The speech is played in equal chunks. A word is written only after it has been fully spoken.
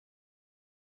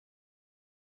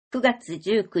9月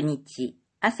19日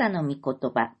朝の御言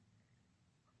葉。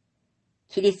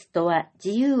キリストは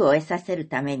自由を得させる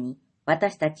ために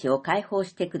私たちを解放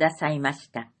してくださいま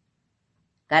した。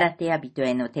ガラテヤ人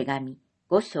への手紙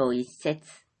5章1節。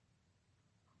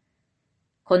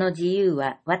この自由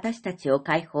は私たちを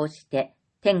解放して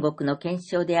天国の顕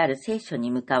彰である聖書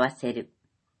に向かわせる。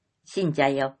信者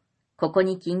よ、ここ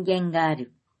に金言があ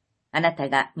る。あなた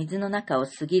が水の中を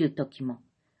過ぎるときも、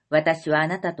私はあ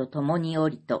なたと共にお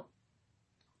りと。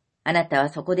あなたは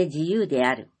そこで自由で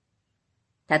ある。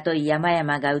たとえ山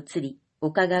々が移り、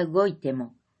丘が動いて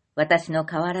も、私の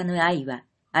変わらぬ愛は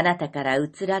あなたから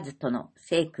移らずとの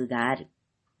聖句がある。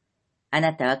あ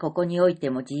なたはここにおいて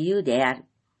も自由である。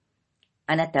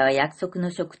あなたは約束の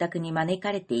食卓に招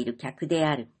かれている客で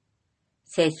ある。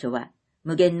聖書は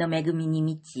無限の恵みに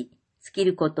満ち、尽き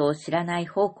ることを知らない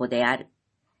宝庫である。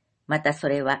またそ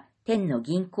れは天の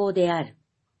銀行である。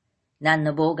何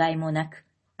の妨害もなく、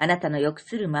あなたの欲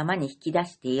するままに引き出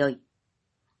してよい。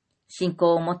信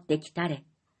仰を持ってきたれ。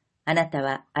あなた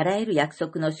はあらゆる約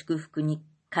束の祝福に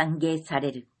歓迎さ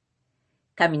れる。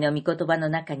神の御言葉の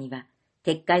中には、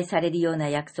撤回されるような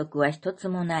約束は一つ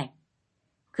もない。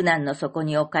苦難の底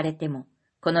に置かれても、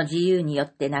この自由によ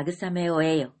って慰めを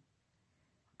得よ。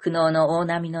苦悩の大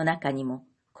波の中にも、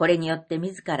これによって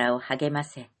自らを励ま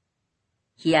せ。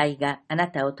悲哀があな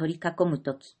たを取り囲む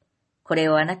とき、これ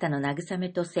をあなたの慰め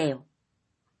とせよ。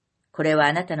これは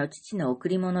あなたの父の贈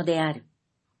り物である。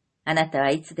あなた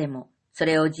はいつでもそ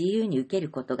れを自由に受ける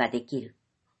ことができる。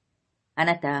あ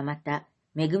なたはまた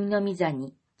恵みの御座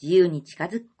に自由に近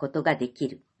づくことができ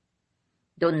る。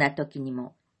どんな時に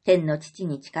も天の父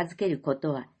に近づけるこ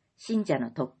とは信者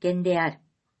の特権である。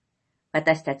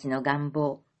私たちの願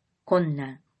望、困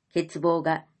難、欠乏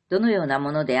がどのような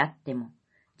ものであっても、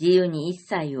自由に一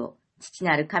切を父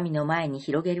なる神の前に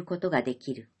広げることがで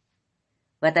きる。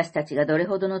私たちがどれ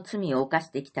ほどの罪を犯し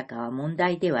てきたかは問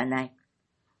題ではない。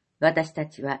私た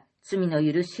ちは罪の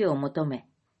許しを求め、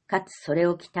かつそれ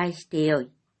を期待してよ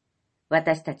い。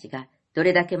私たちがど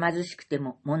れだけ貧しくて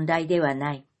も問題では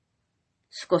ない。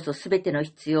主こそすべての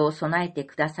必要を備えて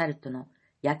くださるとの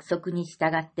約束に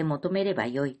従って求めれば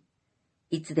よい。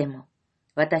いつでも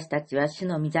私たちは主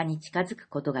の御座に近づく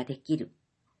ことができる。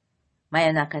真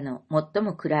夜中の最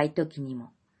も暗い時に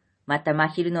も、また真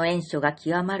昼の炎暑が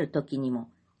極まる時にも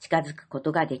近づくこ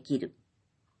とができる。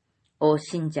お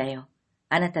信者よ、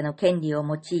あなたの権利を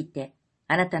用いて、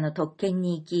あなたの特権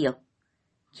に生きよ。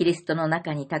キリストの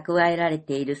中に蓄えられ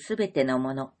ているすべての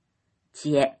もの、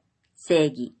知恵、正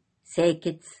義、清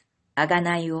潔、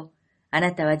贖いをあ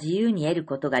なたは自由に得る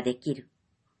ことができる。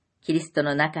キリスト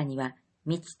の中には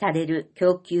満ち足れる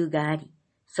供給があり、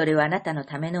それはあなたの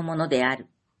ためのものである。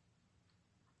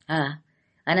ああ、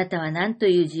あなたは何と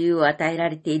いう自由を与えら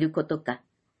れていることか。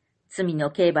罪の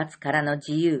刑罰からの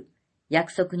自由、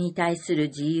約束に対する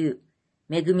自由、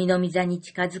恵みの御座に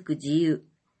近づく自由、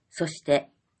そして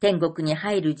天国に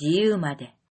入る自由ま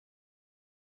で。